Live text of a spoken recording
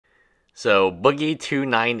So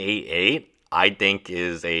Boogie2988, I think,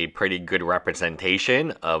 is a pretty good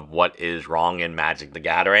representation of what is wrong in Magic the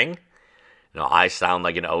Gathering. I sound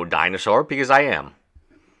like an old dinosaur because I am.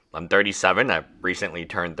 I'm 37. I've recently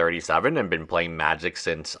turned 37 and been playing Magic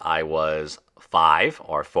since I was 5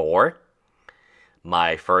 or 4.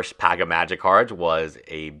 My first pack of Magic cards was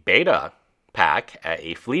a beta pack at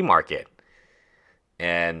a flea market.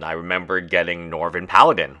 And I remember getting Northern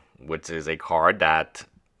Paladin, which is a card that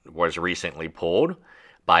was recently pulled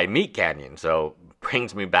by Meat Canyon. So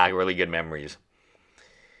brings me back really good memories.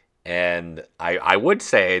 And I would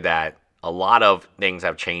say that a lot of things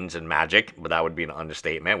have changed in Magic, but that would be an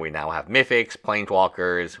understatement. We now have Mythics,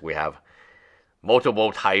 Planeswalkers, we have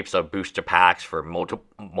multiple types of booster packs for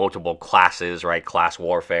multiple classes, right? Class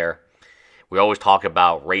warfare. We always talk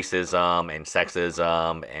about racism and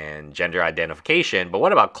sexism and gender identification, but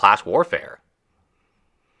what about class warfare?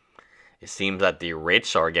 It seems that the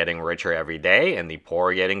rich are getting richer every day and the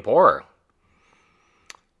poor are getting poorer.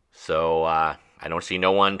 So I don't see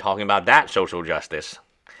no one talking about that social justice.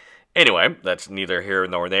 Anyway, that's neither here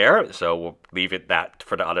nor there, so we'll leave it that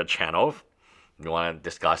for the other channel if you want to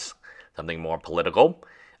discuss something more political.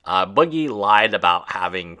 Boogie lied about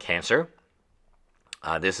having cancer.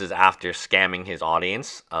 This is after scamming his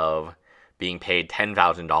audience of being paid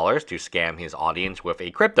 $10,000 to scam his audience with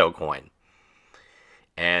a crypto coin.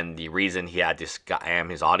 And the reason he had to scam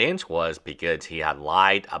his audience was because he had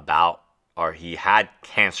lied about, or he had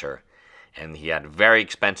cancer. And he had very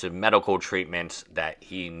expensive medical treatments that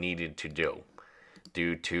he needed to do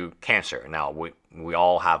due to cancer. Now, we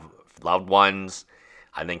all have loved ones.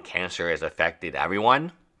 I think cancer has affected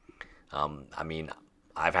everyone.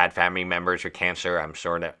 I've had family members with cancer. I'm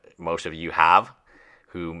sure that most of you have,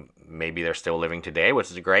 who maybe they're still living today,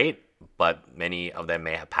 which is great, but many of them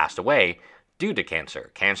may have passed away due to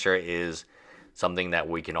cancer. Cancer is something that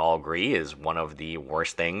we can all agree is one of the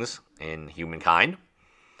worst things in humankind.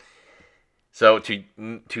 So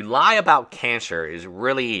to lie about cancer is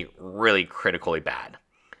really, really critically bad.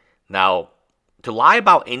 Now, to lie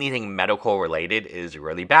about anything medical related is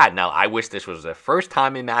really bad. Now, I wish this was the first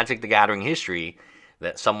time in Magic the Gathering history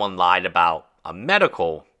that someone lied about a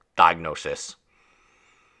medical diagnosis.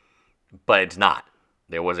 But it's not.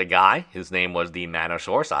 There was a guy, his name was the Mana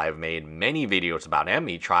Source. I've made many videos about him.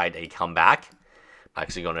 He tried a comeback. I'm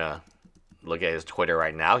actually going to look at his Twitter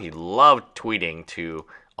right now. He loved tweeting to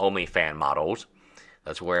OnlyFans models.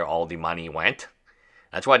 That's where all the money went.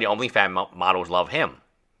 That's why the OnlyFans models love him.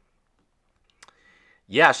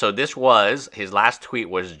 Yeah, so this was, his last tweet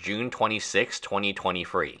was June 26,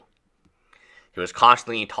 2023. He was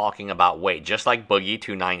constantly talking about weight. Just like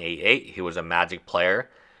Boogie2988, he was a Magic player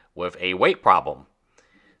with a weight problem.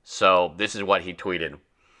 So this is what he tweeted.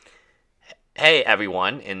 Hey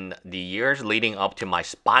everyone, in the years leading up to my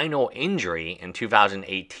spinal injury in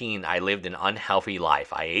 2018, I lived an unhealthy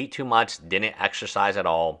life. I ate too much, didn't exercise at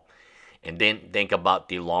all, and didn't think about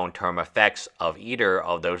the long-term effects of either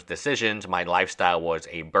of those decisions. My lifestyle was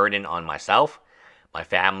a burden on myself, my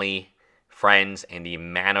family, friends, and the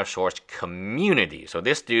Mana Source community. So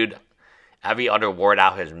this dude, every other word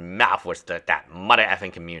out his mouth was that mother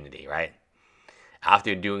effing community, right?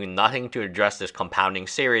 After doing nothing to address this compounding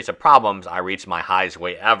series of problems, I reached my highest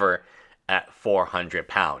weight ever at 400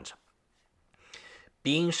 pounds.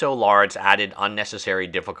 Being so large added unnecessary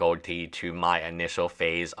difficulty to my initial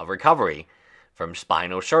phase of recovery from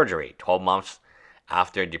spinal surgery. 12 months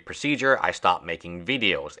after the procedure, I stopped making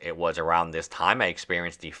videos. It was around this time I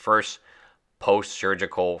experienced the first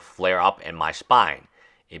post-surgical flare-up in my spine.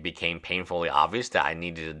 It became painfully obvious that I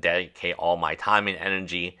needed to dedicate all my time and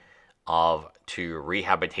energy to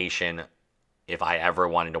rehabilitation if I ever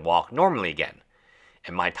wanted to walk normally again.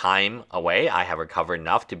 In my time away, I have recovered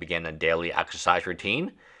enough to begin a daily exercise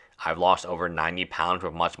routine. I've lost over 90 pounds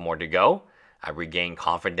with much more to go. I've regained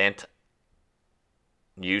confident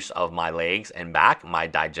use of my legs and back. My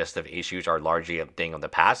digestive issues are largely a thing of the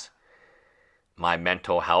past. My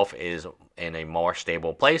mental health is in a more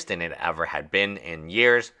stable place than it ever had been in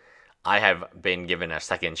years. I have been given a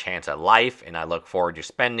second chance at life, and I look forward to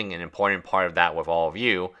spending an important part of that with all of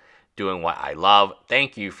you, doing what I love.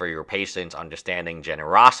 Thank you for your patience, understanding,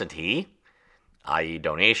 generosity, i.e.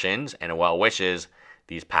 donations, and well wishes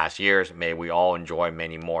these past years. May we all enjoy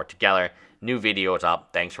many more together. New videos up.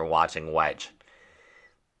 Thanks for watching, Wedge.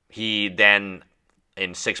 He then,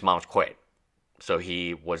 in 6 months, quit. So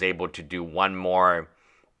he was able to do one more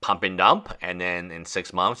pump and dump, and then in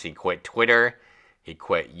 6 months, he quit Twitter. He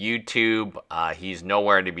quit YouTube. He's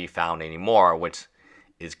nowhere to be found anymore, which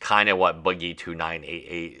is kind of what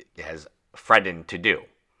Boogie2988 has threatened to do.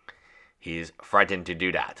 He's threatened to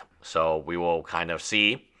do that. So we will kind of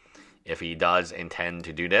see if he does intend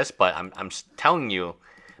to do this. But I'm telling you,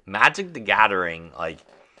 Magic the Gathering, like,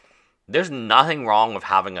 there's nothing wrong with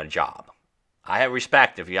having a job. I have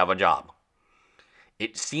respect if you have a job.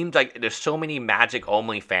 It seems like there's so many Magic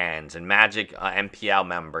only fans and Magic MPL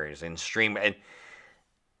members and stream. And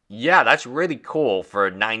yeah, that's really cool for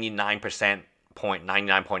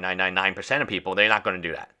 99.99999% of people. They're not going to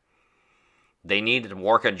do that. They need to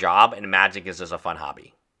work a job, and Magic is just a fun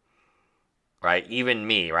hobby. Right? Even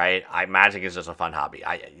me, right? Magic is just a fun hobby.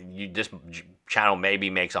 This channel maybe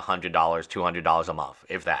makes $100, $200 a month,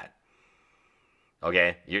 if that.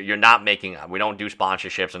 Okay? You're not making... We don't do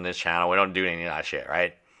sponsorships on this channel. We don't do any of that shit,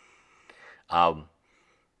 right?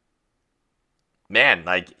 Man,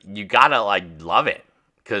 like, you gotta, like, love it.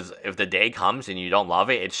 Because if the day comes and you don't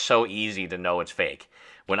love it, it's so easy to know it's fake.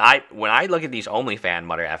 When I look at these OnlyFans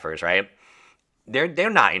mother effers, right?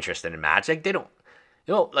 They're not interested in Magic. They don't...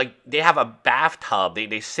 You know, like, they have a bathtub.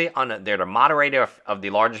 They sit on they're the moderator of the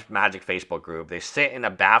largest Magic Facebook group. They sit in a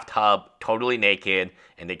bathtub totally naked,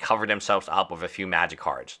 and they cover themselves up with a few Magic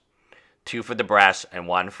cards. 2 for the breast and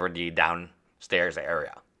 1 for the downstairs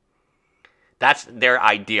area. That's their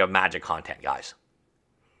idea of Magic content, guys.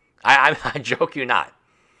 I joke you not.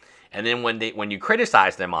 And then when you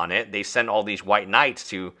criticize them on it, they send all these white knights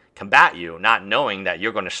to combat you, not knowing that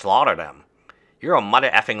you're going to slaughter them. You're a mother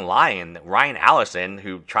effing lion. Ryan Allison,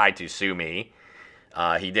 who tried to sue me,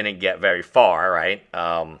 he didn't get very far, right?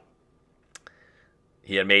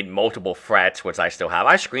 He had made multiple threats, which I still have.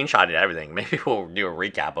 I screenshotted everything. Maybe we'll do a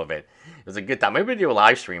recap of it. It was a good time. Maybe we'll do a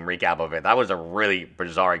live stream recap of it. That was a really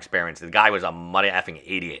bizarre experience. The guy was a mother effing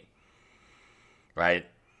idiot, right?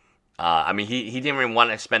 I mean, he didn't even want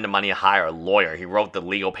to spend the money to hire a lawyer. He wrote the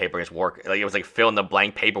legal papers work. Like, it was like fill in the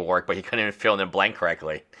blank paperwork, but he couldn't even fill in the blank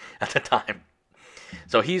correctly at the time.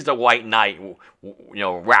 So he's the white knight, you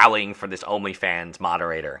know, rallying for this OnlyFans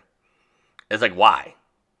moderator. It's like, why?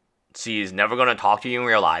 She's never going to talk to you in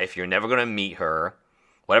real life. You're never going to meet her.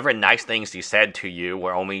 Whatever nice things she said to you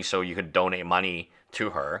were only so you could donate money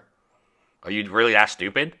to her. Are you really that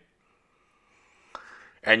stupid?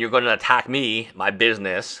 And you're going to attack me, my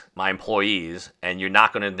business, my employees, and you're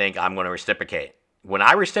not going to think I'm going to reciprocate. When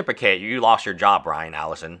I reciprocate, you lost your job, Ryan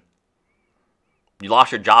Allison. You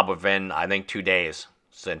lost your job within, I think, 2 days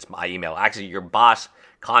since my email. Actually, your boss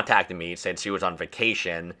contacted me, said she was on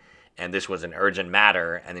vacation, and this was an urgent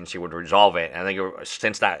matter, and then she would resolve it. And I think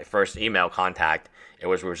since that first email contact, it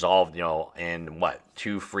was resolved, you know, in, what,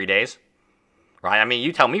 2-3 days? Right? I mean,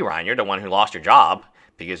 you tell me, Ryan, you're the one who lost your job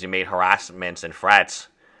because you made harassments and threats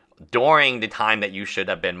during the time that you should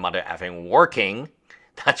have been mother effing working.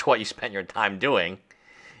 That's what you spent your time doing.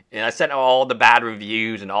 And I sent all the bad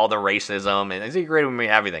reviews and all the racism, and he agreed with me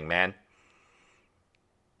everything, man.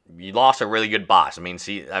 You lost a really good boss. I mean,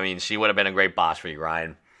 she would have been a great boss for you,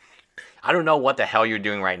 Ryan. I don't know what the hell you're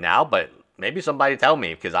doing right now, but maybe somebody tell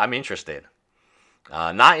me, because I'm interested.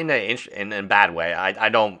 Not in a bad way. I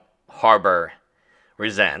don't harbor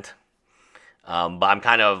resent. But I'm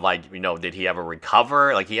kind of like, you know, did he ever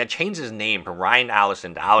recover? Like, he had changed his name from Ryan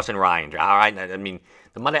Allison to Allison Ryan. All right, I mean,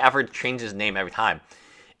 the mother ever changed his name every time.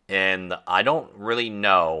 And I don't really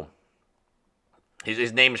know.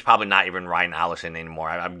 His name is probably not even Ryan Allison anymore.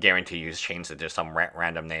 I guarantee you he's changed it to some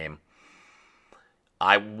random name.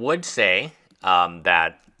 I would say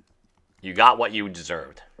that you got what you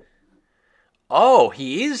deserved. Oh,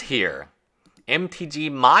 he is here.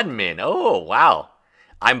 MTG Modmin. Oh, wow.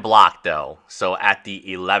 I'm blocked, though. So at the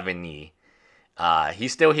 11E.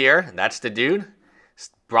 He's still here. That's the dude.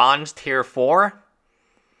 Bronze tier 4.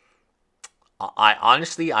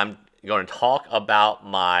 I'm going to talk about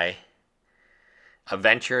my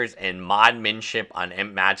adventures in modmanship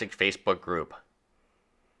on Magic Facebook group.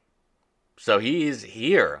 So he is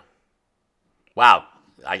here. Wow.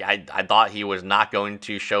 I thought he was not going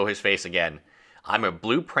to show his face again. I'm a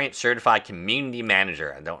Blueprint certified community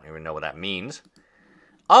manager. I don't even know what that means.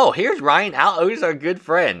 Oh, here's Ryan Al. Oh, he's our good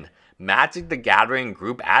friend. Magic the Gathering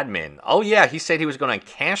group admin. Oh, yeah, he said he was going to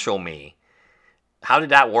cancel me. How did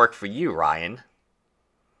that work for you, Ryan?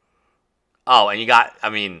 Oh, and you got,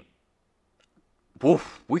 I mean,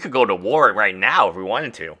 woof, we could go to war right now if we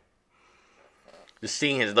wanted to. Just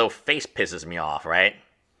seeing his little face pisses me off, right?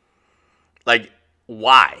 Like,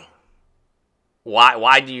 why?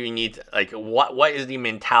 Why do you need to, like, what is the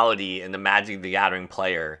mentality in the Magic the Gathering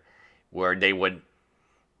player where they would,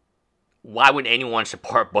 why would anyone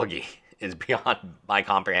support Boogie is beyond my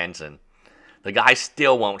comprehension. The guy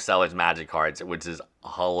still won't sell his Magic cards, which is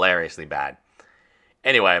hilariously bad.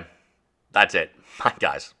 Anyway, that's it. Bye,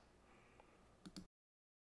 guys.